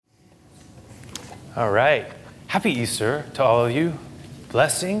All right. Happy Easter to all of you.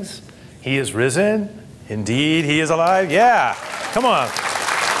 Blessings. He is risen. Indeed, he is alive. Yeah. Come on.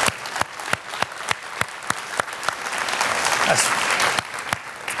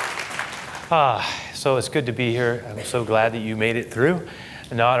 So it's good to be here. I'm so glad that you made it through.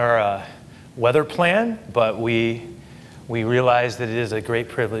 Not our weather plan, but we realize that it is a great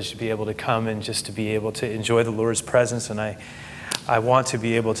privilege to be able to come and just to be able to enjoy the Lord's presence. And I want to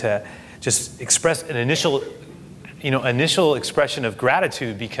be able to just express an initial expression of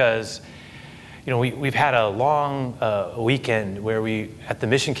gratitude because, we've had a long weekend where at the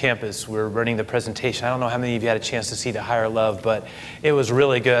mission campus, we're running the presentation. I don't know how many of you had a chance to see the Higher Love, but it was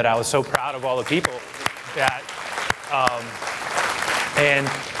really good. I was so proud of all the people that, and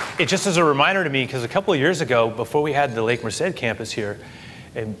it just as a reminder to me, because a couple of years ago, before we had the Lake Merced campus here,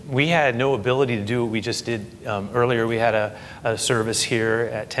 and we had no ability to do what we just did earlier. We had a service here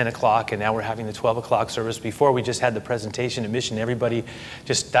at 10 o'clock, and now we're having the 12 o'clock service. Before, we just had the presentation at Mission. Everybody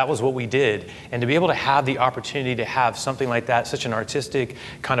that was what we did. And to be able to have the opportunity to have something like that, such an artistic,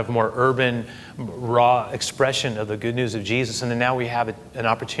 kind of more urban, raw expression of the good news of Jesus. And then now we have an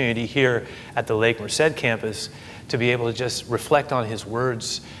opportunity here at the Lake Merced campus to be able to just reflect on his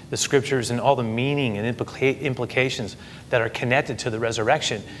words, the scriptures, and all the meaning and implications that are connected to the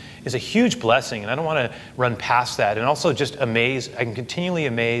resurrection is a huge blessing. And I don't want to run past that. And also just amazed, I'm continually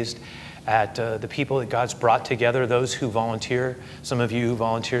amazed at the people that God's brought together, those who volunteer, some of you who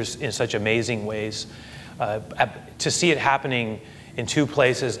volunteers in such amazing ways. To see it happening in two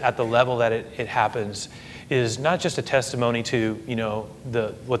places at the level that it happens is not just a testimony to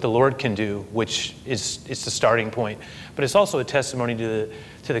what the Lord can do, which is the starting point, but it's also a testimony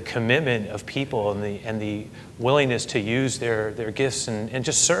to the commitment of people and the willingness to use their gifts and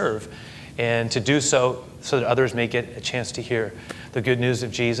just serve, and to do so that others may get a chance to hear the good news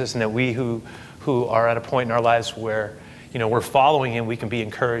of Jesus, and that we who are at a point in our lives where we're following him, we can be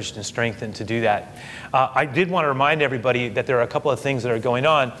encouraged and strengthened to do that. I did want to remind everybody that there are a couple of things that are going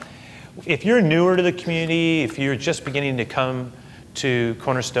on. If you're newer to the community, if you're just beginning to come to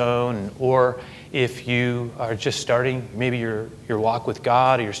Cornerstone, or if you are just starting maybe your walk with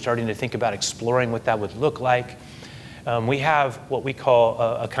God, or you're starting to think about exploring what that would look like, we have what we call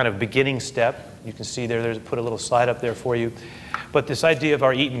a kind of beginning step. You can see there's put a little slide up there for you. But this idea of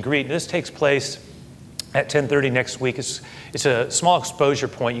our eat and greet, this takes place at 10:30 next week. It's a small exposure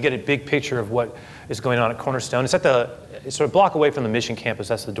point. You get a big picture of what is going on at Cornerstone. It's sort of a block away from the mission campus.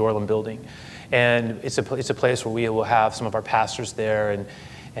 That's the Dorland building. And it's a place where we will have some of our pastors there,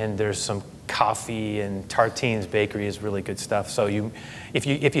 and there's some coffee, and Tartine's Bakery is really good stuff. So if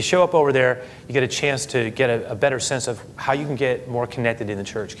you show up over there, you get a chance to get a better sense of how you can get more connected in the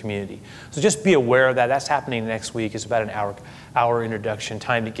church community. So just be aware of that. That's happening next week. It's about an hour introduction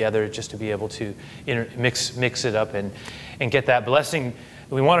time together, just to be able to mix it up and get that blessing.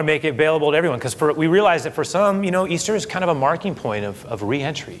 We want to make it available to everyone, because we realize that for some, Easter is kind of a marking point of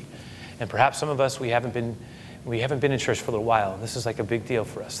re-entry. And perhaps some of us, we haven't been in church for a little while. This is like a big deal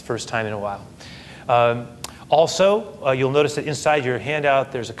for us, first time in a while. Also, you'll notice that inside your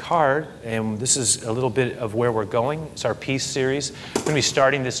handout, there's a card, and this is a little bit of where we're going. It's our Peace series. We're going to be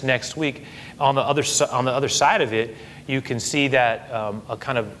starting this next week. On the other side of it, you can see that a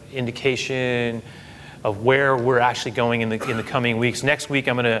kind of indication of where we're actually going in the coming weeks. Next week,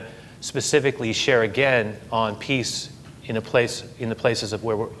 I'm going to specifically share again on peace in the places of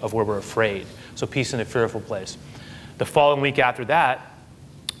where we're afraid. So peace in a fearful place. The following week after that,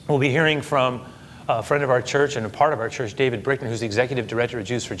 we'll be hearing from a friend of our church and a part of our church, David Brickner, who's the executive director of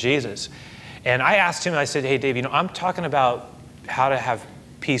Jews for Jesus. And I asked him, I said, hey, Dave, I'm talking about how to have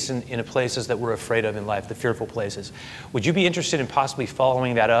peace in the places that we're afraid of in life, the fearful places. Would you be interested in possibly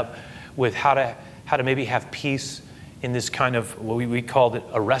following that up with how to maybe have peace in this kind of, what we called it,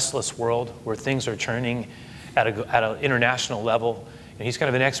 a restless world, where things are turning at an international level? And he's kind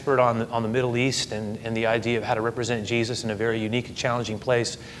of an expert on the Middle East and the idea of how to represent Jesus in a very unique and challenging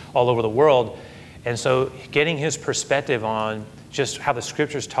place all over the world. And so getting his perspective on just how the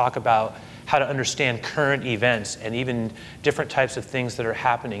scriptures talk about how to understand current events and even different types of things that are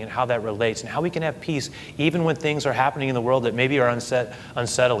happening and how that relates, and how we can have peace even when things are happening in the world that maybe are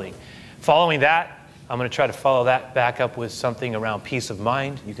unsettling. Following that, I'm going to try to follow that back up with something around peace of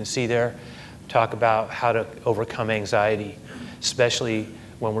mind. You can see there, talk about how to overcome anxiety, especially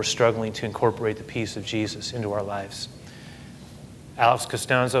when we're struggling to incorporate the peace of Jesus into our lives. Alex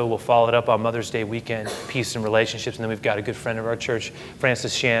Costanzo will follow it up on Mother's Day weekend, peace in relationships. And then we've got a good friend of our church,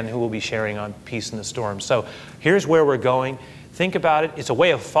 Francis Shan, who will be sharing on peace in the storm. So here's where we're going. Think about it. It's a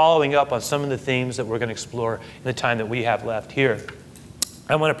way of following up on some of the themes that we're going to explore in the time that we have left here.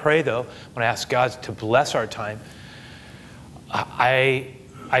 I want to pray, though. I want to ask God to bless our time.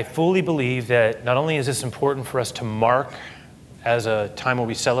 I fully believe that not only is this important for us to mark as a time where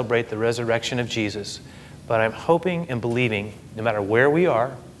we celebrate the resurrection of Jesus, but I'm hoping and believing, no matter where we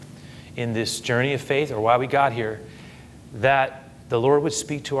are in this journey of faith or why we got here, that the Lord would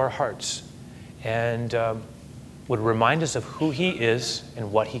speak to our hearts and would remind us of who He is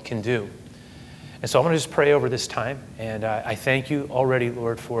and what He can do. And so I'm going to just pray over this time, and I thank you already,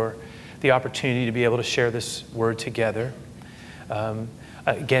 Lord, for the opportunity to be able to share this word together.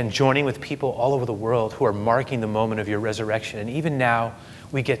 Again, joining with people all over the world who are marking the moment of your resurrection. And even now,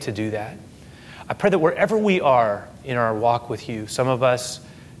 we get to do that. I pray that wherever we are in our walk with you, some of us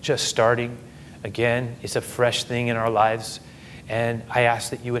just starting, again, it's a fresh thing in our lives. And I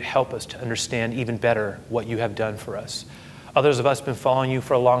ask that you would help us to understand even better what you have done for us. Others of us have been following you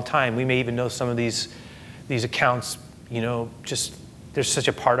for a long time. We may even know some of these accounts, just they're such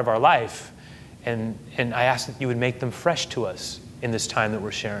a part of our life. And I ask that you would make them fresh to us in this time that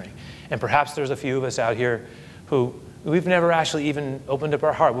we're sharing. And perhaps there's a few of us out here who we've never actually even opened up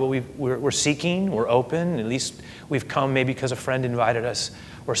our heart. Well, we're seeking, we're open, at least we've come maybe because a friend invited us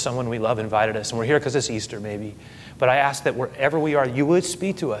or someone we love invited us, and we're here because it's Easter maybe. But I ask that wherever we are, you would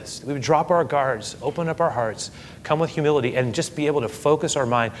speak to us. We would drop our guards, open up our hearts, come with humility, and just be able to focus our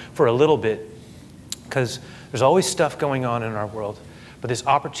mind for a little bit, because there's always stuff going on in our world. But this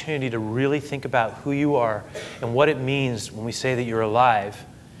opportunity to really think about who you are and what it means when we say that you're alive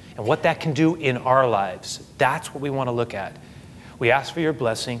and what that can do in our lives. That's what we want to look at. We ask for your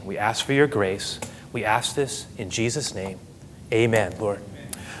blessing. We ask for your grace. We ask this in Jesus' name. Amen, Lord.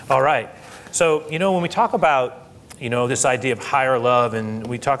 Amen. All right. So, when we talk about, this idea of higher love, and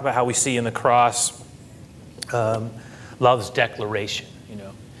we talk about how we see in the cross love's declaration,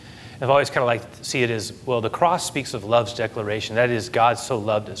 I've always kind of liked to see it as, well, the cross speaks of love's declaration. That is, God so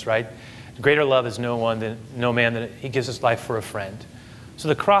loved us, right? Greater love is no man than He gives His life for a friend. So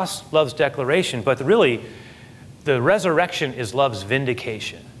the cross, love's declaration, but really, the resurrection is love's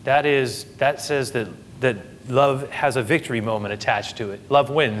vindication. That says that love has a victory moment attached to it. Love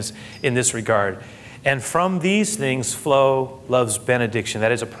wins in this regard. And from these things flow love's benediction.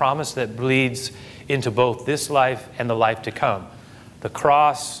 That is a promise that bleeds into both this life and the life to come. The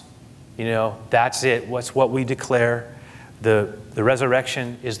cross, that's it. What's what we declare. The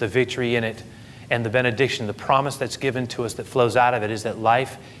resurrection is the victory in it. And the benediction, the promise that's given to us that flows out of it, is that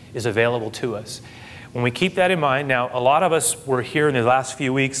life is available to us. When we keep that in mind, now a lot of us were here in the last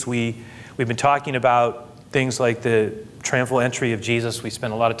few weeks. We've been talking about things like the triumphal entry of Jesus. We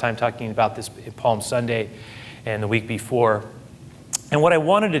spent a lot of time talking about this Palm Sunday and the week before. And what I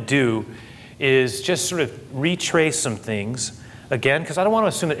wanted to do is just sort of retrace some things, again, because I don't want to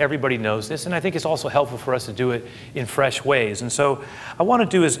assume that everybody knows this, and I think it's also helpful for us to do it in fresh ways. And so I want to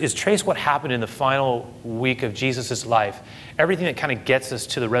do is trace what happened in the final week of Jesus' life, everything that kind of gets us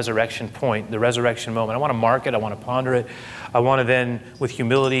to the resurrection point, the resurrection moment. I want to mark it, I want to ponder it. I want to then, with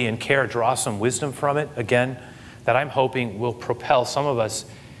humility and care, draw some wisdom from it, again, that I'm hoping will propel some of us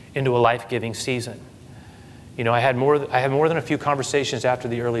into a life-giving season. I had more than a few conversations after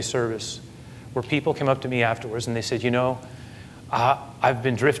the early service where people came up to me afterwards and they said, I've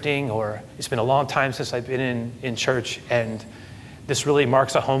been drifting, or it's been a long time since I've been in church, and this really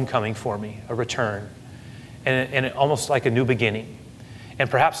marks a homecoming for me, a return, and almost like a new beginning. And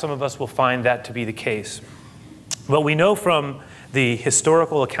perhaps some of us will find that to be the case. But we know from the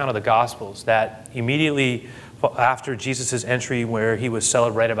historical account of the Gospels that immediately after Jesus' entry, where he was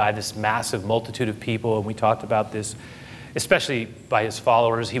celebrated by this massive multitude of people, and we talked about this, especially by his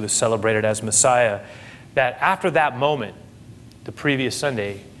followers, he was celebrated as Messiah, that after that moment, the previous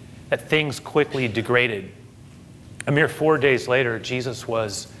Sunday, that things quickly degraded. A mere 4 days later, Jesus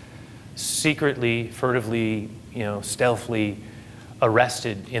was secretly, furtively, stealthily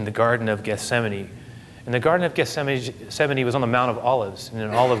arrested in the Garden of Gethsemane. And the Garden of Gethsemane was on the Mount of Olives in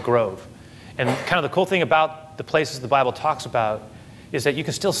an olive grove. And kind of the cool thing about the places the Bible talks about is that you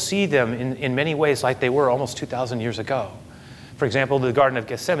can still see them in many ways like they were almost 2,000 years ago. For example, the Garden of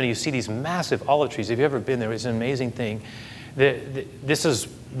Gethsemane, you see these massive olive trees. If you've ever been there, it's an amazing thing. This is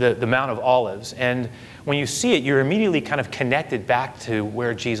the Mount of Olives. And when you see it, you're immediately kind of connected back to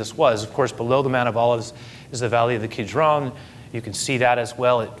where Jesus was. Of course, below the Mount of Olives is the Valley of the Kidron. You can see that as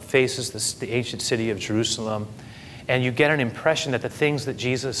well. It faces the ancient city of Jerusalem. And you get an impression that the things that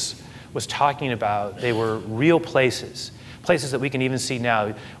Jesus was talking about, they were real places that we can even see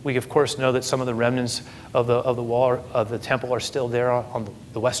now. We, of course, know that some of the remnants of the wall of the temple are still there on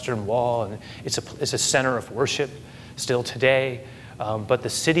the western wall, and it's a center of worship still today. But the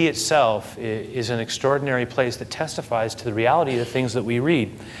city itself is an extraordinary place that testifies to the reality of the things that we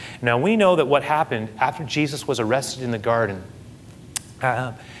read. Now, we know that what happened after Jesus was arrested in the garden,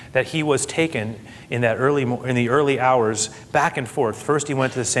 that he was taken in the early hours back and forth. First he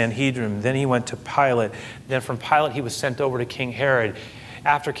went to the Sanhedrin, then he went to Pilate. Then from Pilate he was sent over to King Herod.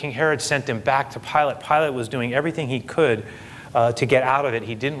 After King Herod sent him back to Pilate, Pilate was doing everything he could to get out of it.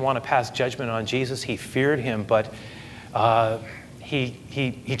 He didn't want to pass judgment on Jesus. He feared him, but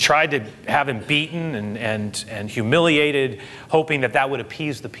he tried to have him beaten and humiliated, hoping that would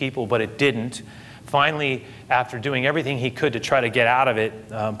appease the people, but it didn't. Finally, after doing everything he could to try to get out of it,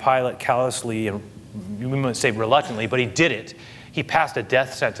 Pilate callously, and we might say reluctantly, but he did it. He passed a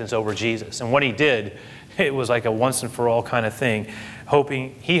death sentence over Jesus. And when he did, it was like a once and for all kind of thing.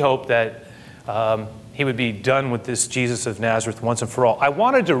 He hoped that he would be done with this Jesus of Nazareth once and for all. I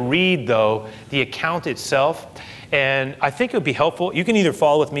wanted to read, though, the account itself. And I think it would be helpful. You can either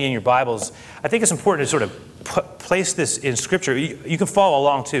follow with me in your Bibles. I think it's important to sort of place this in Scripture. You can follow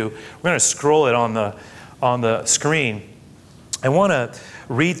along too. We're going to scroll it on the screen. I want to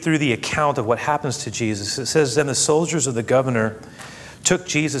read through the account of what happens to Jesus. It says, "Then the soldiers of the governor took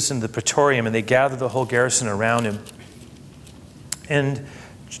Jesus into the praetorium, and they gathered the whole garrison around him." And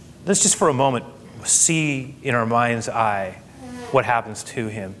let's just for a moment see in our mind's eye what happens to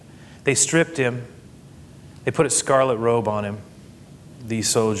him. They stripped him. They put a scarlet robe on him, these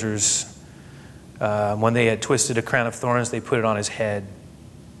soldiers. When they had twisted a crown of thorns, they put it on his head.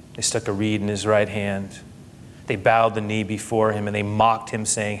 They stuck a reed in his right hand. They bowed the knee before him and they mocked him,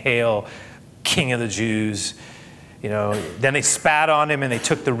 saying, "Hail, King of the Jews." Then they spat on him and they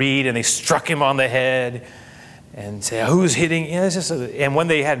took the reed and they struck him on the head and said, "Who's hitting?" And when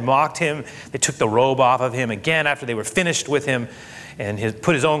they had mocked him, they took the robe off of him again after they were finished with him, and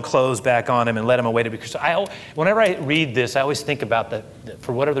put his own clothes back on him and led him away to be crucified. Whenever I read this, I always think about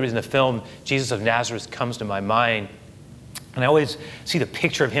for whatever the reason, the film Jesus of Nazareth comes to my mind. And I always see the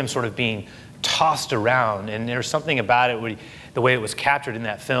picture of him sort of being tossed around. And there's something about it, the way it was captured in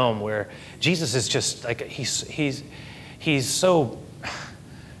that film, where Jesus is just like, he's so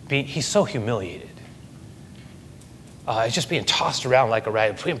humiliated. It's just being tossed around like a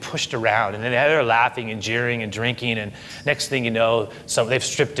rag, being pushed around. And then they're laughing and jeering and drinking. And next thing you know, they've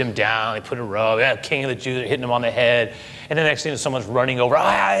stripped him down. They put a robe. King of the Jews, they're hitting him on the head. And the next thing is someone's running over.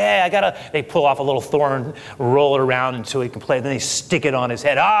 They pull off a little thorn, roll it around until he can play. Then they stick it on his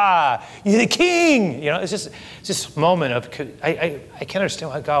head. You're the king. It's just this moment of, I can't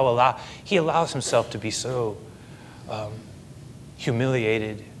understand why God he allows himself to be so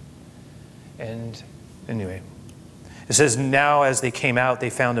humiliated. And anyway. It says, "Now as they came out, they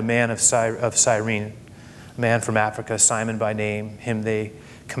found a man of Cyrene, a man from Africa, Simon by name. Him they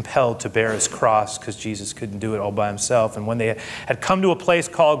compelled to bear his cross," because Jesus couldn't do it all by himself. "And when they had come to a place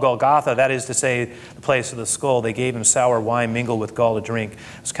called Golgotha," that is to say, the place of the skull, "they gave him sour wine mingled with gall to drink."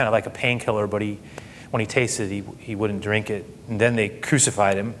 It was kind of like a painkiller, but when he tasted it, he wouldn't drink it. "And then they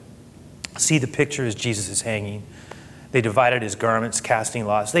crucified him." See the picture as Jesus is hanging. "They divided his garments, casting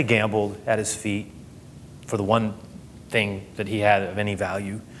lots. They gambled at his feet for the one thing that he had of any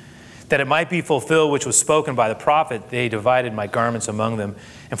value. That it might be fulfilled which was spoken by the prophet, they divided my garments among them,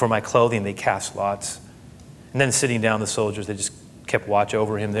 and for my clothing they cast lots." And then sitting down the soldiers, they just kept watch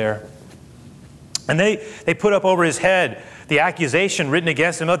over him there. And they put up over his head the accusation written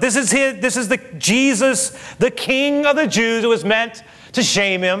against him. This is the Jesus, the King of the Jews. It was meant to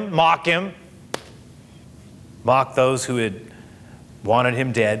shame him, mock those who had wanted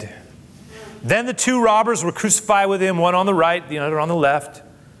him dead. Then the two robbers were crucified with him, one on the right, the other on the left.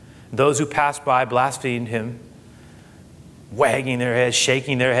 Those who passed by blasphemed him, wagging their heads,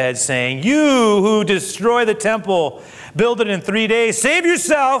 shaking their heads, saying, "You who destroy the temple, build it in 3 days, save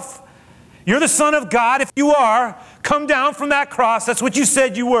yourself. You're the Son of God. If you are, come down from that cross. That's what you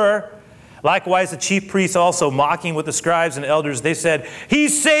said you were." Likewise, the chief priests also, mocking with the scribes and elders, they said, "He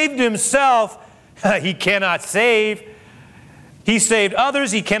saved himself. He cannot save. He saved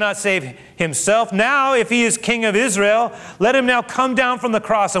others. He cannot save himself. Now, if he is King of Israel, let him now come down from the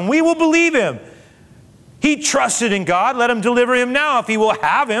cross, and we will believe him. He trusted in God. Let him deliver him now, if he will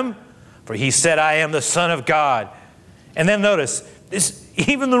have him. For he said, 'I am the Son of God.'" And then notice,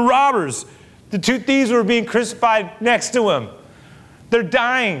 even the robbers, the two thieves were being crucified next to him. They're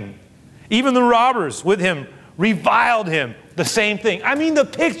dying. Even the robbers with him reviled him. The same thing. I mean, the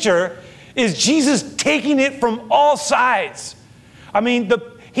picture is Jesus taking it from all sides. I mean,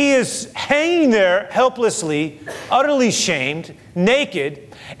 he is hanging there helplessly, utterly shamed,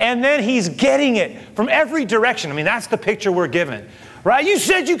 naked, and then he's getting it from every direction. I mean, that's the picture we're given. Right? You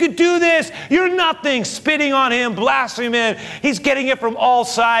said you could do this. You're nothing. Spitting on him, blaspheming him. He's getting it from all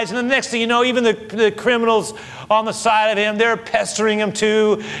sides. And the next thing you know, even the criminals on the side of him, they're pestering him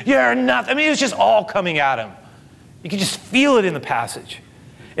too. You're nothing. I mean, it was just all coming at him. You can just feel it in the passage.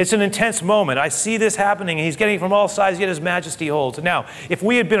 It's an intense moment. I see this happening, and he's getting it from all sides, yet his majesty holds. Now, if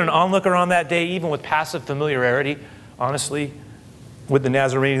we had been an onlooker on that day, even with passive familiarity, honestly, with the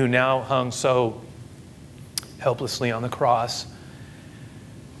Nazarene who now hung so helplessly on the cross,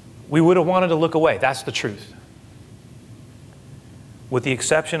 we would have wanted to look away. That's the truth. With the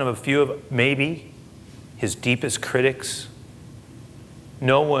exception of a few of maybe his deepest critics,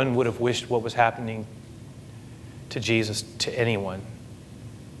 no one would have wished what was happening to Jesus to anyone,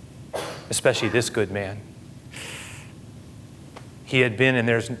 especially this good man. He had been, and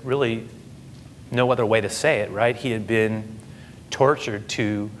there's really no other way to say it, right? He had been tortured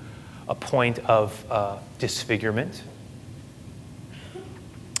to a point of disfigurement.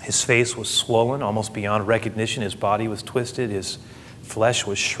 His face was swollen almost beyond recognition. His body was twisted. His flesh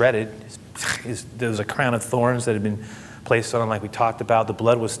was shredded. There was a crown of thorns that had been placed on him, like we talked about. The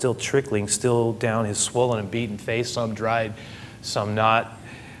blood was still trickling, still down his swollen and beaten face, some dried, some not.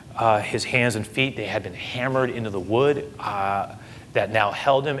 His hands and feet, they had been hammered into the wood that now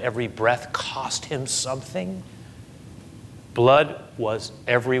held him. Every breath cost him something. Blood was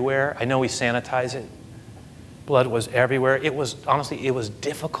everywhere. I know we sanitize it. Blood was everywhere. It was, honestly, it was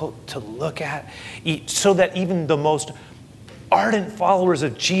difficult to look at, so that even the most ardent followers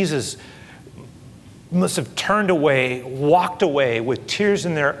of Jesus must have turned away, walked away with tears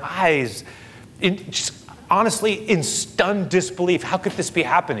in their eyes, honestly, in stunned disbelief. How could this be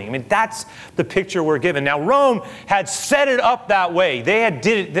happening? I mean, that's the picture we're given. Now, Rome had set it up that way. They had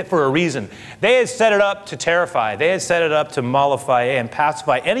did it for a reason. They had set it up to terrify. They had set it up to mollify and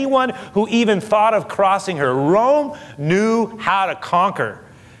pacify anyone who even thought of crossing her. Rome knew how to conquer.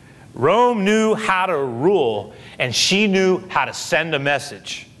 Rome knew how to rule, and she knew how to send a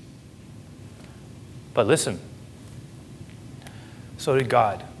message. But listen, so did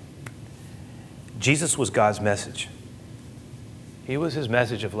God. Jesus was God's message. He was his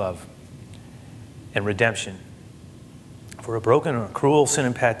message of love and redemption for a broken, a cruel,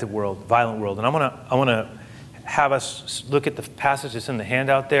 sin-impacted world, violent world. And I want to have us look at the passage that's in the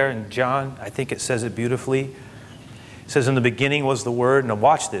handout there in John. I think it says it beautifully. It says, in the beginning was the Word. Now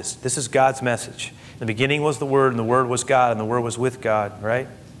watch this. This is God's message. In the beginning was the Word, and the Word was God, and the Word was with God, right?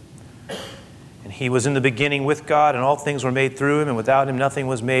 And he was in the beginning with God, and all things were made through him, and without him nothing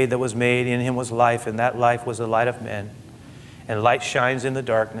was made that was made. In him was life, and that life was the light of men. And light shines in the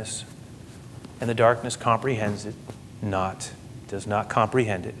darkness, and the darkness comprehends it not, does not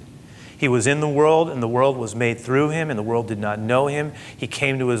comprehend it. He was in the world, and the world was made through him, and the world did not know him. He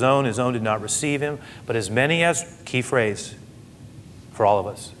came to his own did not receive him. But as many as, key phrase for all of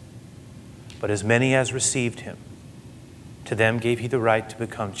us, but as many as received him, to them gave he the right to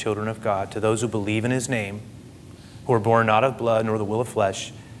become children of God, to those who believe in his name, who are born not of blood, nor the will of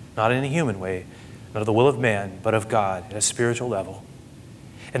flesh, not in a human way, not of the will of man, but of God at a spiritual level.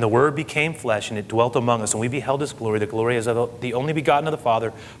 And the Word became flesh, and it dwelt among us, and we beheld his glory. The glory is of the only begotten of the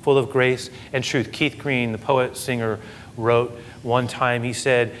Father, full of grace and truth. Keith Green, the poet singer, wrote one time, he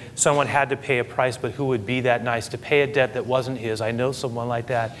said, someone had to pay a price, but who would be that nice to pay a debt that wasn't his? I know someone like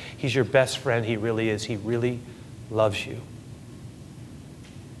that. He's your best friend. He really is. He really loves you.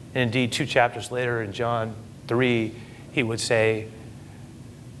 And indeed, 2 chapters later in John 3, he would say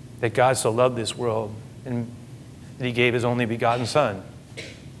that God so loved this world and that he gave his only begotten Son,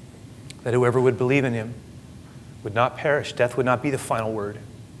 that whoever would believe in him would not perish. Death would not be the final word.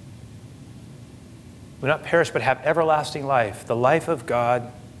 Would not perish, but have everlasting life. The life of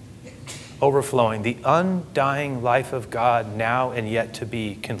God overflowing. The undying life of God now and yet to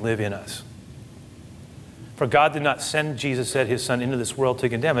be can live in us. For God did not send, Jesus said, his Son into this world to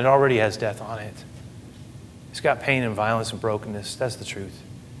condemn. It already has death on it. It's got pain and violence and brokenness. That's the truth.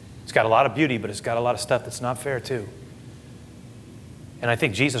 It's got a lot of beauty, but it's got a lot of stuff that's not fair too. And I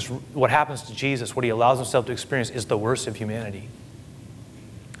think Jesus, what happens to Jesus, what he allows himself to experience, is the worst of humanity.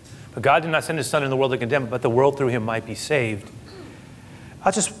 But God did not send his Son into the world to condemn it, but the world through him might be saved.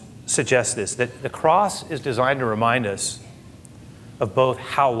 I'll just suggest this, that the cross is designed to remind us of both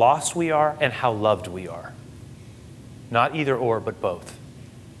how lost we are and how loved we are. Not either or, but both.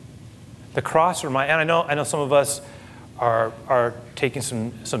 The cross and I know some of us are taking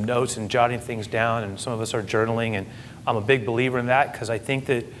some notes and jotting things down, and some of us are journaling, and I'm a big believer in that, because I think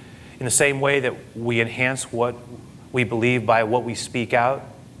that in the same way that we enhance what we believe by what we speak out,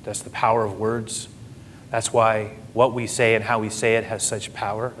 that's the power of words. That's why what we say and how we say it has such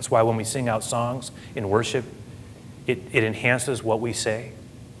power. That's why when we sing out songs in worship, It enhances what we say.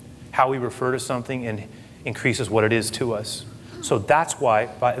 How we refer to something and increases what it is to us. So that's why,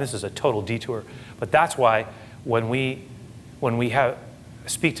 this is a total detour, but that's why when we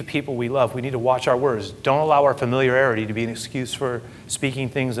speak to people we love, we need to watch our words. Don't allow our familiarity to be an excuse for speaking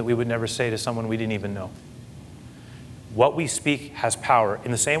things that we would never say to someone we didn't even know. What we speak has power.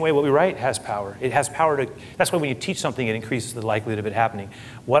 In the same way, what we write has power. It has power to, that's why when you teach something, it increases the likelihood of it happening.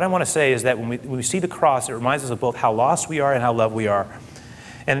 What I want to say is that when we see the cross, it reminds us of both how lost we are and how loved we are.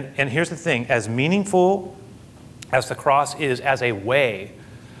 And here's the thing, as meaningful as the cross is as a way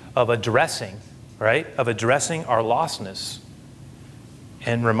of addressing, right, of addressing our lostness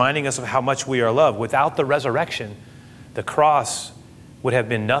and reminding us of how much we are loved, without the resurrection, the cross would have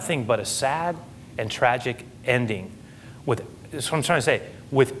been nothing but a sad and tragic ending. That's what I'm trying to say.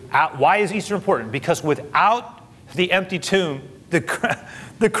 Why is Easter important? Because without the empty tomb,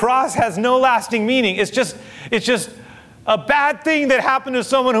 the cross has no lasting meaning. It's just a bad thing that happened to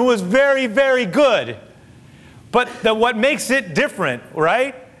someone who was very, very good. But what makes it different,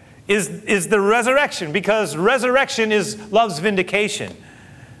 right, is the resurrection, because resurrection is love's vindication.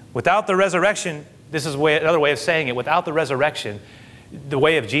 Without the resurrection, this is another way of saying it, without the resurrection, the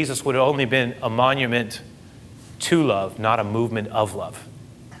way of Jesus would have only been a monument to love, not a movement of love.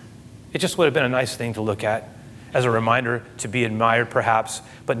 It just would have been a nice thing to look at, as a reminder to be admired perhaps,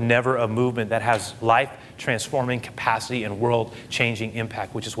 but never a movement that has life-transforming capacity and world-changing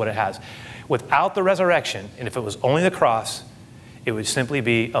impact, which is what it has. Without the resurrection, and if it was only the cross, it would simply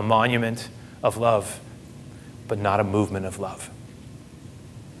be a monument of love, but not a movement of love.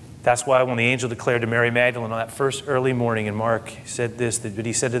 That's why when the angel declared to Mary Magdalene on that first early morning in Mark, he said this, but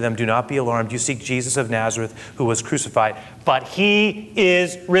he said to them, "Do not be alarmed. You seek Jesus of Nazareth, who was crucified, but he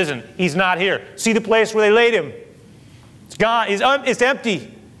is risen." He's not here. See the place where they laid him? It's gone. It's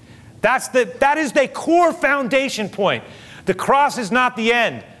empty. That is the core foundation point. The cross is not the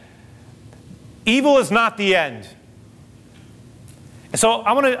end. Evil is not the end. And so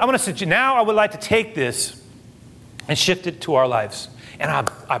I want to suggest, now I would like to take this and shift it to our lives. And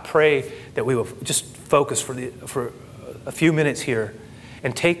I pray that we will just focus for a few minutes here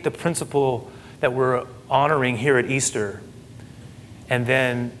and take the principle that we're honoring here at Easter, and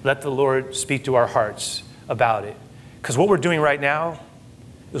then let the Lord speak to our hearts about it. Because what we're doing right now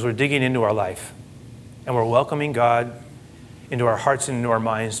is we're digging into our life, and we're welcoming God into our hearts and into our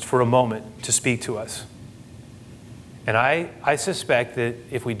minds for a moment to speak to us. And I suspect that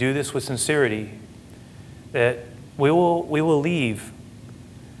if we do this with sincerity, that we will leave.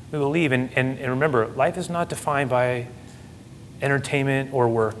 We will leave. And remember, life is not defined by entertainment or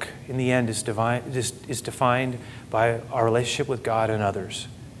work. In the end, it's defined by our relationship with God and others.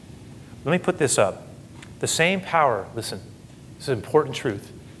 Let me put this up. The same power, listen, this is an important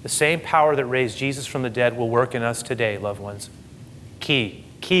truth. The same power that raised Jesus from the dead will work in us today, loved ones. Key,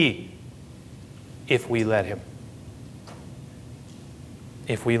 if we let him.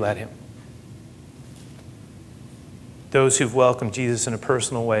 If we let him. Those who've welcomed Jesus in a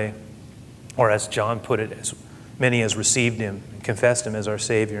personal way, or as John put it, as many as received him and confessed him as our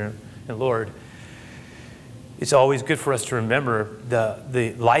Savior and Lord, it's always good for us to remember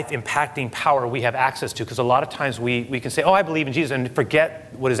the life-impacting power we have access to, because a lot of times we can say, "Oh, I believe in Jesus," and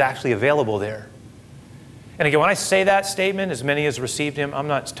forget what is actually available there. And again, when I say that statement, as many as received him, I'm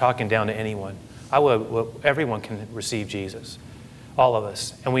not talking down to anyone. Everyone can receive Jesus, all of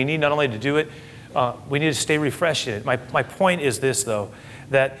us. And we need not only to do it, we need to stay refreshed in it. My point is this, though,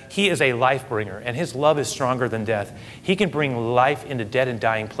 that he is a life bringer, and his love is stronger than death. He can bring life into dead and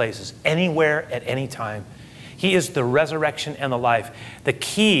dying places, anywhere, at any time. He is the resurrection and the life. The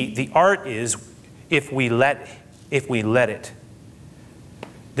key, the art is if we let it.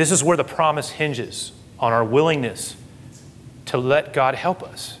 This is where the promise hinges, on our willingness to let God help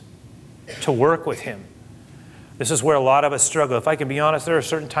us, to work with him. This is where a lot of us struggle. If I can be honest, there are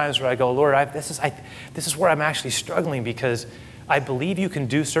certain times where I go, "Lord, this is where I'm actually struggling, because I believe you can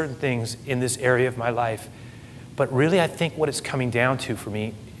do certain things in this area of my life. But really, I think what it's coming down to for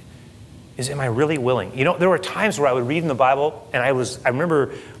me is, am I really willing?" You know, there were times where I would read in the Bible, and I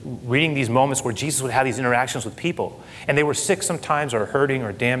remember reading these moments where Jesus would have these interactions with people, and they were sick sometimes, or hurting,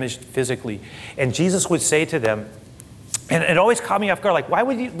 or damaged physically. And Jesus would say to them, and it always caught me off guard, like, why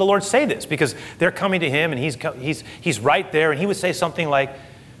would the Lord say this? Because they're coming to him, and he's right there, and he would say something like,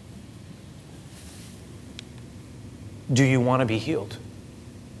 "Do you want to be healed?"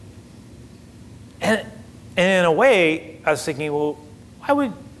 And in a way, I was thinking, well,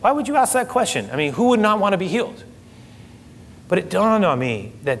 why would you ask that question? I mean, who would not want to be healed? But it dawned on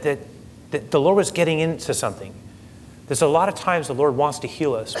me that the Lord was getting into something. There's a lot of times the Lord wants to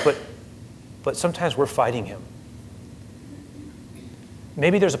heal us, but sometimes we're fighting him.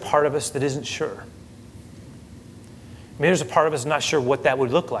 maybe there's a part of us that isn't sure. Maybe there's a part of us not sure what that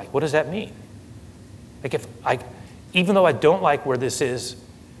would look like. What does that mean? Like even though I don't like where this is,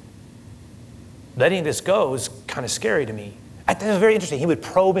 letting this go is kind of scary to me. I think it's very interesting. He would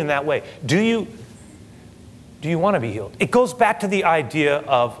probe in that way. Do you want to be healed? It goes back to the idea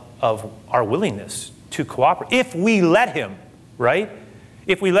of our willingness to cooperate. If we let him, right?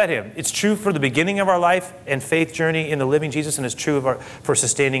 If we let him. It's true for the beginning of our life and faith journey in the living Jesus, and it's true for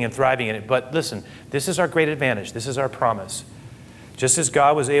sustaining and thriving in it. But listen, this is our great advantage. This is our promise. Just as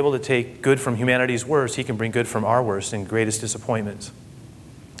God was able to take good from humanity's worst, he can bring good from our worst and greatest disappointments.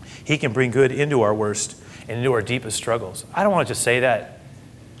 He can bring good into our worst and into our deepest struggles. I don't want to just say that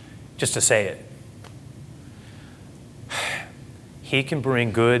just to say it. He can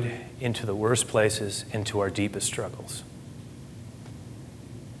bring good into the worst places, into our deepest struggles.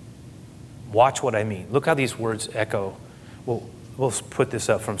 Watch what I mean. Look how these words echo. We'll put this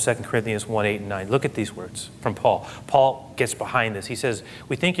up from 2 Corinthians 1, 8 and 9. Look at these words from Paul. Paul gets behind this. He says,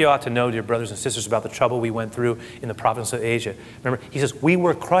 we think you ought to know, dear brothers and sisters, about the trouble we went through in the province of Asia. Remember, he says, we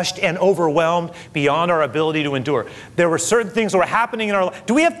were crushed and overwhelmed beyond our ability to endure. There were certain things that were happening in our life.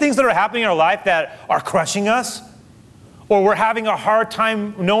 Do we have things that are happening in our life that are crushing us? Or we're having a hard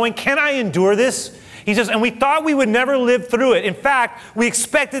time knowing, can I endure this? He says, and we thought we would never live through it. In fact, we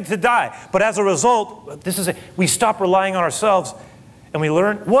expected to die. But as a result, we stopped relying on ourselves and we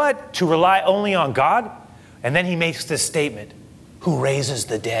learned what? To rely only on God. And then he makes this statement, who raises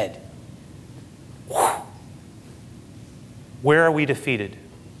the dead. Whew. Where are we defeated?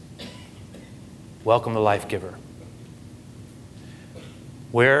 Welcome the life giver.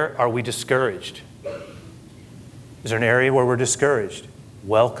 Where are we discouraged? Is there an area where we're discouraged?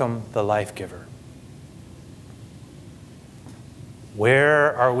 Welcome the life giver.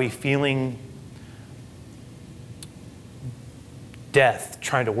 Where are we feeling death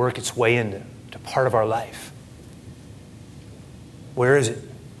trying to work its way into part of our life? Where is it?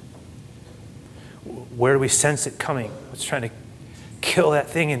 Where do we sense it coming? It's trying to kill that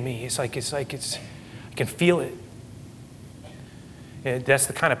thing in me. I can feel it. And that's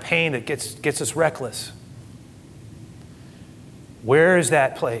the kind of pain that gets us reckless. Where is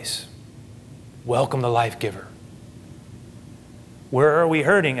that place? Welcome the life giver. Where are we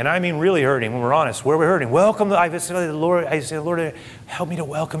hurting? And I mean really hurting when we're honest. Where are we hurting? Welcome. I say, Lord, help me to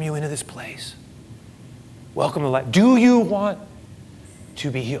welcome you into this place. Welcome to life. Do you want to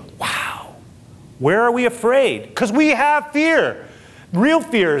be healed? Wow. Where are we afraid? Because we have fear. Real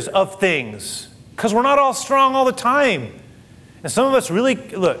fears of things. Because we're not all strong all the time. And some of us really,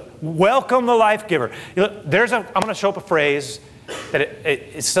 look, welcome the life giver. I'm going to show up a phrase that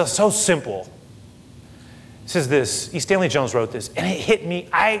it's so simple. It says this, E. Stanley Jones wrote this, and it hit me.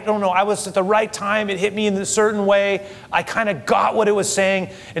 I don't know, I was at the right time. It hit me in a certain way. I kind of got what it was saying.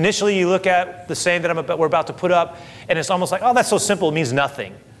 Initially, you look at the saying that we're about to put up, and it's almost like, oh, that's so simple, it means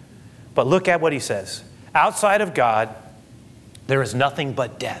nothing. But look at what he says. Outside of God, there is nothing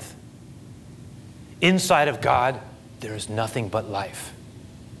but death. Inside of God, there is nothing but life.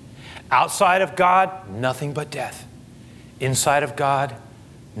 Outside of God, nothing but death. Inside of God,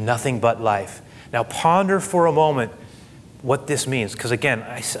 nothing but life. Now ponder for a moment what this means. Because again,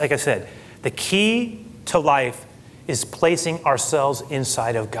 like I said, the key to life is placing ourselves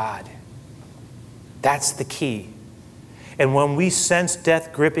inside of God. That's the key. And when we sense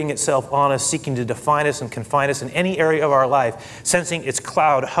death gripping itself on us, seeking to define us and confine us in any area of our life, sensing its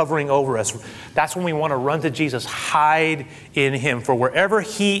cloud hovering over us, that's when we want to run to Jesus, hide in him. For wherever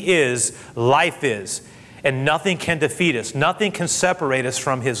he is, life is. And nothing can defeat us. Nothing can separate us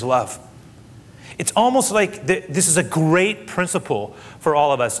from his love. It's almost like this is a great principle for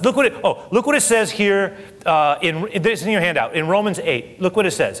all of us. Look what it says here it's in your handout, in Romans 8. Look what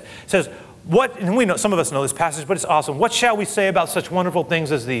it says. It says, and we know, some of us know this passage, but it's awesome. What shall we say about such wonderful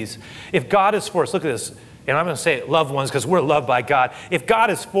things as these? If God is for us, look at this. And I'm going to say it, loved ones, because we're loved by God. If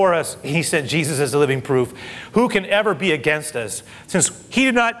God is for us, he sent Jesus as the living proof. Who can ever be against us? Since he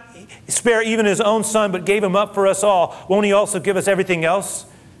did not spare even his own son, but gave him up for us all, won't he also give us everything else?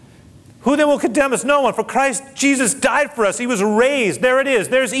 Who then will condemn us? No one. For Christ Jesus died for us. He was raised. There it is.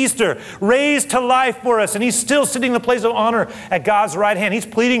 There's Easter. Raised to life for us. And he's still sitting in the place of honor at God's right hand. He's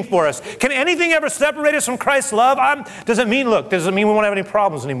pleading for us. Can anything ever separate us from Christ's love? Does it mean we won't have any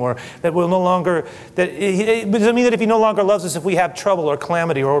problems anymore? That we'll no longer, does it mean that if he no longer loves us, if we have trouble or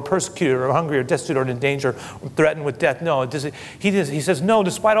calamity or we're persecuted or hungry or destitute or in danger or threatened with death? No. He says, no,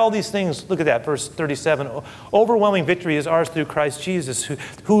 despite all these things, look at that, verse 37. Overwhelming victory is ours through Christ Jesus,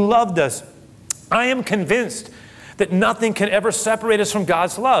 who loved us. I am convinced that nothing can ever separate us from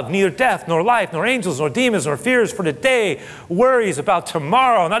God's love. Neither death, nor life, nor angels, nor demons, nor fears for today, worries about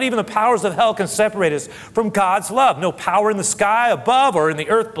tomorrow. Not even the powers of hell can separate us from God's love. No power in the sky above or in the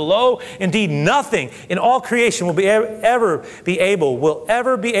earth below. Indeed, nothing in all creation will ever be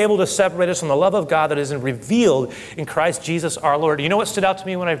able to separate us from the love of God that is revealed in Christ Jesus our Lord. You know what stood out to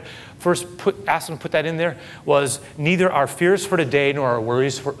me when I first asked him to put that in there? Was neither our fears for today nor our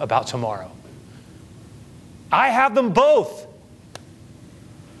worries about tomorrow. I have them both.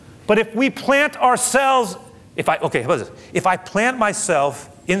 But if we plant ourselves, if I plant myself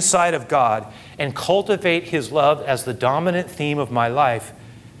inside of God and cultivate his love as the dominant theme of my life,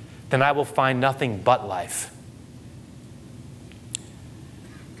 then I will find nothing but life.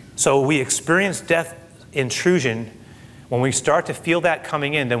 So we experience death intrusion. When we start to feel that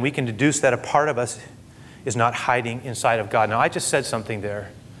coming in, then we can deduce that a part of us is not hiding inside of God. Now, I just said something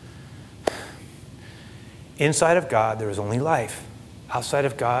there. Inside of God, there is only life. Outside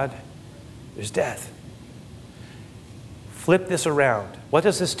of God, there's death. Flip this around. What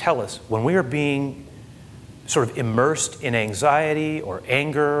does this tell us? When we are being sort of immersed in anxiety or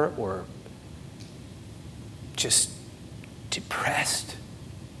anger or just depressed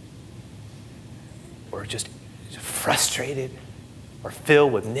or just frustrated or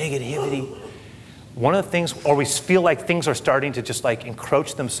filled with negativity, one of the things, or we feel like things are starting to just like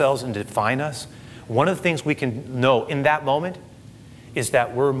encroach themselves and define us, one of the things we can know in that moment is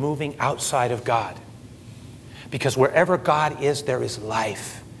that we're moving outside of God. Because wherever God is, there is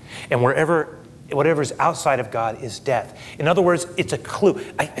life. And whatever is outside of God is death. In other words, it's a clue.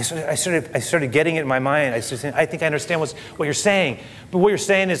 I started getting it in my mind. I think I understand what you're saying. But what you're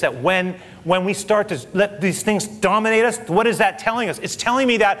saying is that when we start to let these things dominate us, what is that telling us? It's telling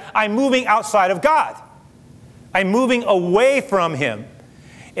me that I'm moving outside of God. I'm moving away from him.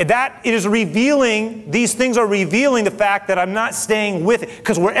 That it is revealing, these things are revealing the fact that I'm not staying with it.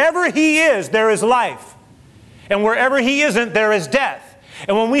 Because wherever he is, there is life. And wherever he isn't, there is death.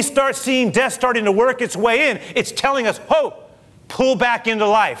 And when we start seeing death starting to work its way in, it's telling us, hope, pull back into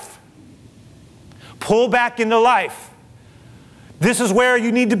life. Pull back into life. This is where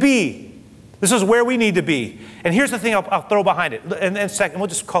you need to be. This is where we need to be. And here's the thing I'll throw behind it. And then second, we'll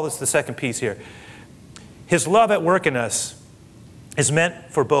just call this the second piece here. His love at work in us is meant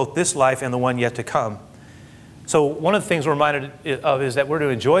for both this life and the one yet to come. So one of the things we're reminded of is that we're to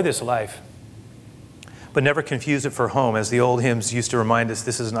enjoy this life, but never confuse it for home. As the old hymns used to remind us,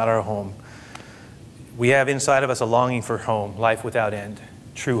 this is not our home. We have inside of us a longing for home, life without end,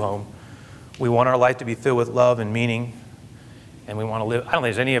 true home. We want our life to be filled with love and meaning, and we want to live. I don't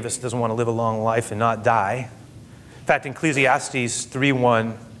think there's any of us that doesn't want to live a long life and not die. In fact, in Ecclesiastes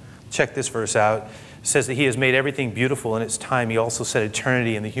 3:1, check this verse out, says that he has made everything beautiful in its time. He also set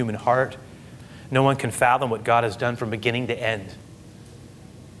eternity in the human heart. No one can fathom what God has done from beginning to end.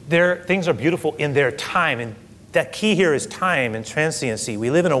 Things are beautiful in their time, and that key here is time and transiency.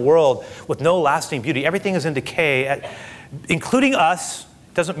 We live in a world with no lasting beauty. Everything is in decay, including us.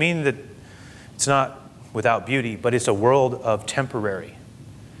 It doesn't mean that it's not without beauty, but it's a world of temporary.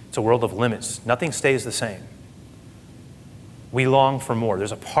 It's a world of limits. Nothing stays the same. We long for more.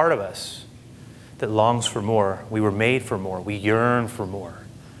 There's a part of us that longs for more. We were made for more. We yearn for more.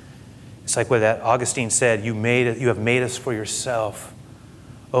 It's like what that Augustine said, you have made us for yourself,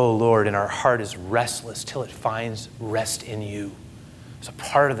 oh Lord, and our heart is restless till it finds rest in you. It's a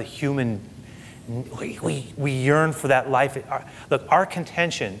part of the human, we yearn for that life. Look, our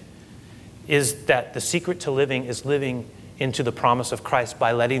contention is that the secret to living is living into the promise of Christ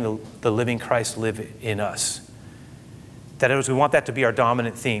by letting the living Christ live in us. That is, we want that to be our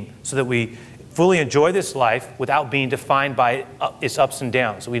dominant theme, so that we fully enjoy this life without being defined by its ups and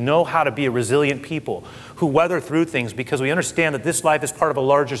downs. We know how to be a resilient people who weather through things because we understand that this life is part of a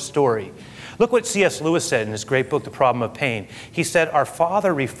larger story. Look what C.S. Lewis said in his great book, The Problem of Pain. He said, our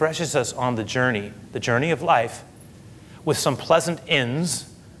Father refreshes us on the journey of life, with some pleasant ends,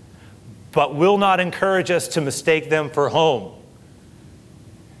 but will not encourage us to mistake them for home.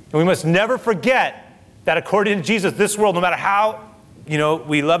 And we must never forget that according to Jesus, this world, no matter how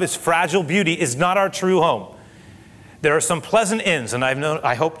we love its fragile beauty, is not our true home. There are some pleasant ends, and I've known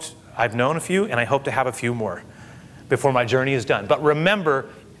a few, and I hope to have a few more before my journey is done. But remember,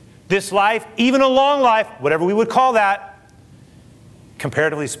 this life, even a long life, whatever we would call that,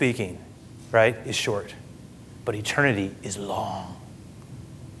 comparatively speaking, right, is short. But eternity is long.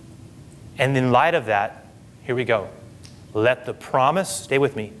 And in light of that, here we go. Let the promise, stay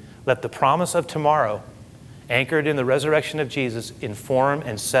with me, let the promise of tomorrow, anchored in the resurrection of Jesus, inform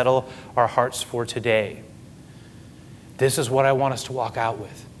and settle our hearts for today. This is what I want us to walk out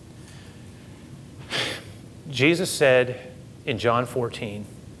with. Jesus said in John 14,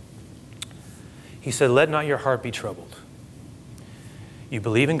 he said, let not your heart be troubled. You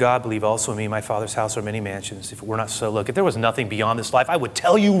believe in God, believe also in me. My Father's house are many mansions. If it were not so, look, if there was nothing beyond this life, I would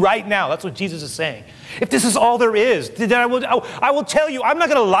tell you right now. That's what Jesus is saying. If this is all there is, then I will tell you. I'm not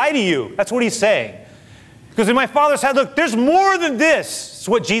going to lie to you. That's what he's saying. Because in my Father's house, look, there's more than this. Is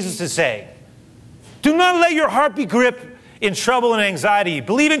what Jesus is saying. Do not let your heart be gripped in trouble and anxiety.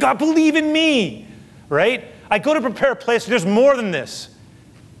 Believe in God, believe in me. Right? I go to prepare a place. There's more than this.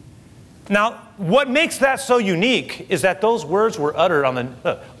 Now, what makes that so unique is that those words were uttered on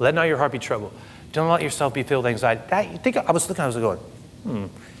the, let not your heart be troubled. Don't let yourself be filled with anxiety. I was going,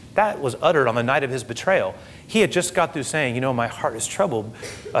 that was uttered on the night of his betrayal. He had just got through saying, my heart is troubled,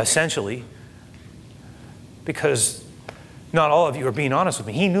 essentially, because not all of you are being honest with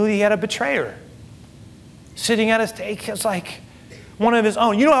me. He knew he had a betrayer sitting at his table. It's like one of his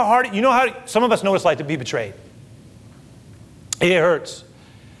own. You know how some of us know what it's like to be betrayed. It hurts.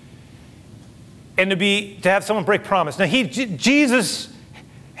 And to have someone break promise. Now, Jesus,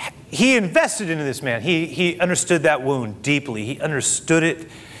 he invested into this man. He understood that wound deeply. He understood it.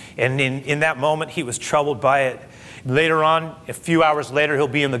 And in that moment, he was troubled by it. Later on, a few hours later, he'll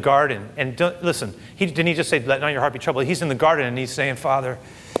be in the garden. And listen, didn't he just say, let not your heart be troubled? He's in the garden and he's saying, Father,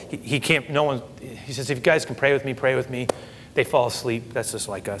 he says, if you guys can pray with me. They fall asleep. That's just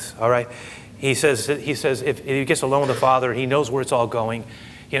like us, all right? He says if he gets alone with the Father, he knows where it's all going.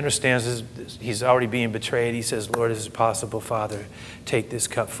 He understands he's already being betrayed. He says, Lord, is it possible, Father, take this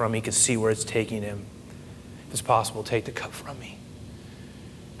cup from me? He can see where it's taking him. If it's possible, take the cup from me.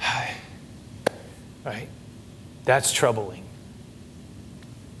 Right? That's troubling.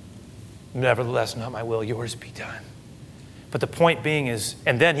 Nevertheless, not my will, yours be done. But the point being is,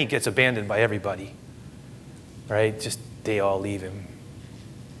 and then he gets abandoned by everybody. Right? They all leave him.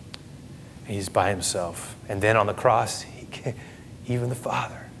 He's by himself. And then on the cross, even the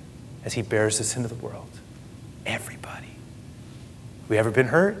Father, as he bears this into the world. Everybody. Have we ever been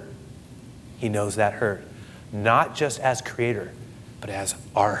hurt? He knows that hurt. Not just as creator, but as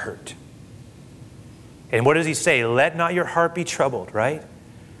our hurt. And what does he say? Let not your heart be troubled, right?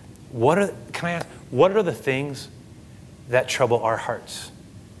 Can I ask, what are the things that trouble our hearts?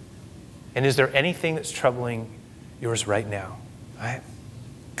 And is there anything that's troubling yours right now? Right?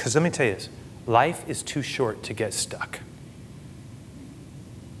 Because let me tell you this. Life is too short to get stuck.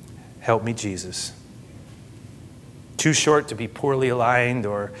 Help me, Jesus. Too short to be poorly aligned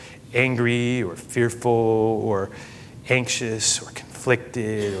or angry or fearful or anxious or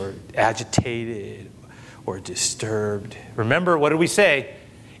conflicted or agitated or disturbed. Remember, what did we say?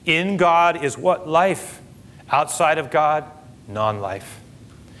 In God is what? Life. Outside of God, non-life.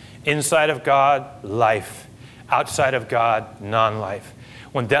 Inside of God, life. Outside of God, non-life.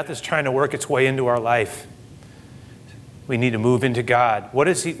 When death is trying to work its way into our life, we need to move into God. What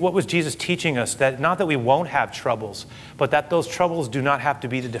was Jesus teaching us? That not that we won't have troubles, but that those troubles do not have to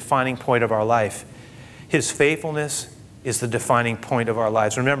be the defining point of our life. His faithfulness is the defining point of our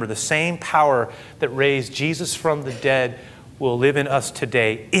lives. Remember, the same power that raised Jesus from the dead will live in us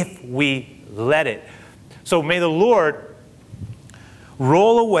today if we let it. So may the Lord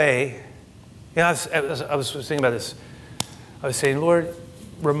roll away. I was thinking about this. I was saying, Lord,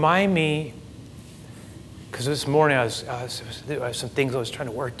 remind me. Because this morning I was some things I was trying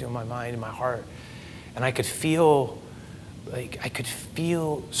to work through in my mind and my heart. And I could feel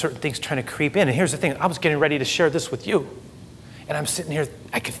certain things trying to creep in. And here's the thing, I was getting ready to share this with you. And I'm sitting here,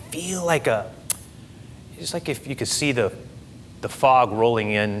 I could feel it's like if you could see the fog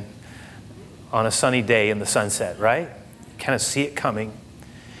rolling in on a sunny day in the sunset, right? Kind of see it coming.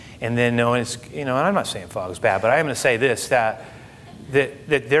 And then knowing and I'm not saying fog is bad, but I am going to say this, that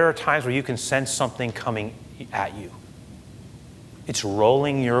there are times where you can sense something coming at you. It's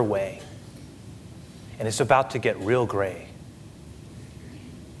rolling your way. And it's about to get real gray.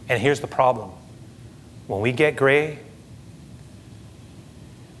 And here's the problem. When we get gray,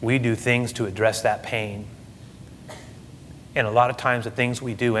 we do things to address that pain. And a lot of times the things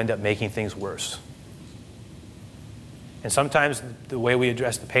we do end up making things worse. And sometimes the way we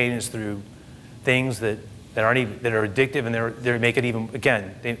address the pain is through things that are addictive, and they make it even,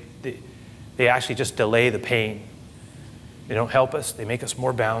 again, they actually just delay the pain. They don't help us. They make us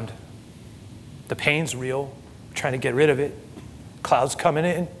more bound. The pain's real. We're trying to get rid of it. Clouds coming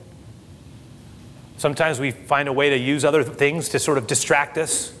in. Sometimes we find a way to use other things to sort of distract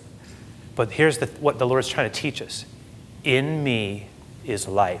us. But here's what the Lord's trying to teach us. In me is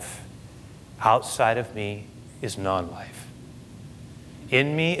life. Outside of me is non-life.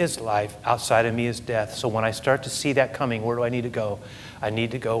 In me is life. Outside of me is death. So when I start to see that coming, where do I need to go? I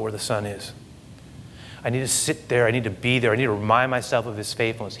need to go where the sun is. I need to sit there. I need to be there. I need to remind myself of his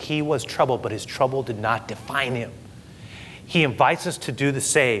faithfulness. He was troubled, but his trouble did not define him. He invites us to do the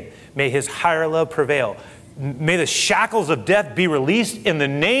same. May his higher love prevail. May the shackles of death be released in the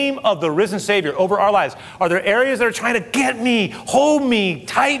name of the risen Savior over our lives. Are there areas that are trying to get me, hold me,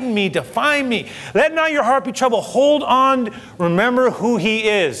 tighten me, define me? Let not your heart be troubled. Hold on. Remember who he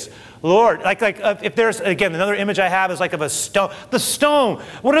is. Lord, if there's, again, another image I have is like of a stone. The stone,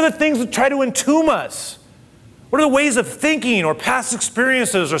 what are the things that try to entomb us? What are the ways of thinking or past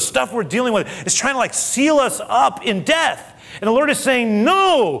experiences or stuff we're dealing with? It's trying to like seal us up in death. And the Lord is saying,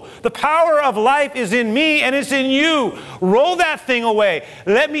 no, the power of life is in me and it's in you. Roll that thing away.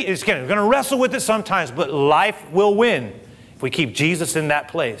 We're going to wrestle with it sometimes, but life will win if we keep Jesus in that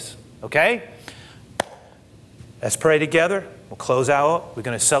place. Okay? Let's pray together. We'll close out. We're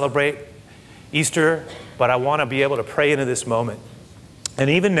going to celebrate Easter, but I want to be able to pray into this moment. And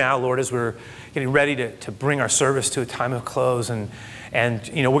even now, Lord, as we're getting ready to bring our service to a time of close, and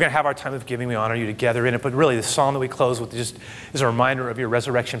you know, we're going to have our time of giving. We honor you together in it. But really, the song that we close with just is a reminder of your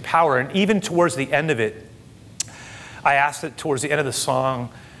resurrection power. And even towards the end of it, I asked that towards the end of the song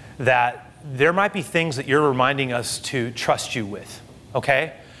that there might be things that you're reminding us to trust you with,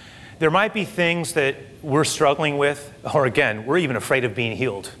 okay? There might be things that we're struggling with, or again, we're even afraid of being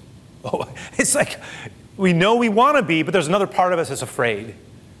healed. Oh, it's like we know we want to be, but there's another part of us that's afraid.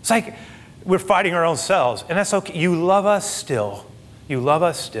 It's like we're fighting our own selves, and that's okay. You love us still. You love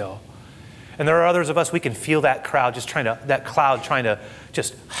us still. And there are others of us, we can feel that cloud trying to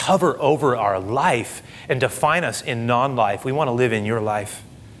just hover over our life and define us in non-life. We want to live in your life.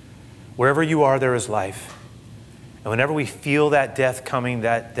 Wherever you are, there is life. And whenever we feel that death coming,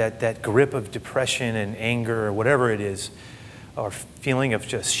 that grip of depression and anger or whatever it is, or feeling of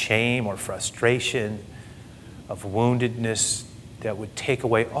just shame or frustration, of woundedness that would take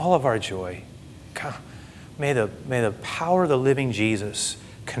away all of our joy, God, may the power of the living Jesus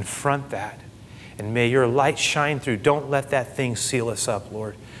confront that. And may your light shine through. Don't let that thing seal us up,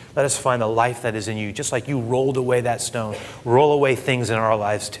 Lord. Let us find the life that is in you. Just like you rolled away that stone, roll away things in our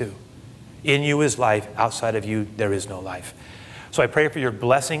lives too. In you is life. Outside of you, there is no life. So I pray for your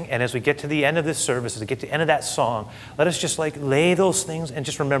blessing. And as we get to the end of this service, as we get to the end of that song, let us just like lay those things and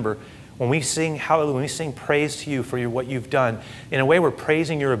just remember, when we sing hallelujah, when we sing praise to you for what you've done, in a way we're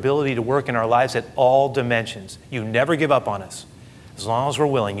praising your ability to work in our lives at all dimensions. You never give up on us. As long as we're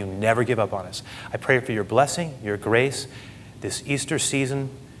willing, you never give up on us. I pray for your blessing, your grace, this Easter season,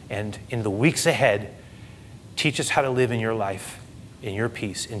 and in the weeks ahead, teach us how to live in your life, in your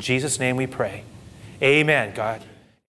peace. In Jesus' name we pray. Amen, God.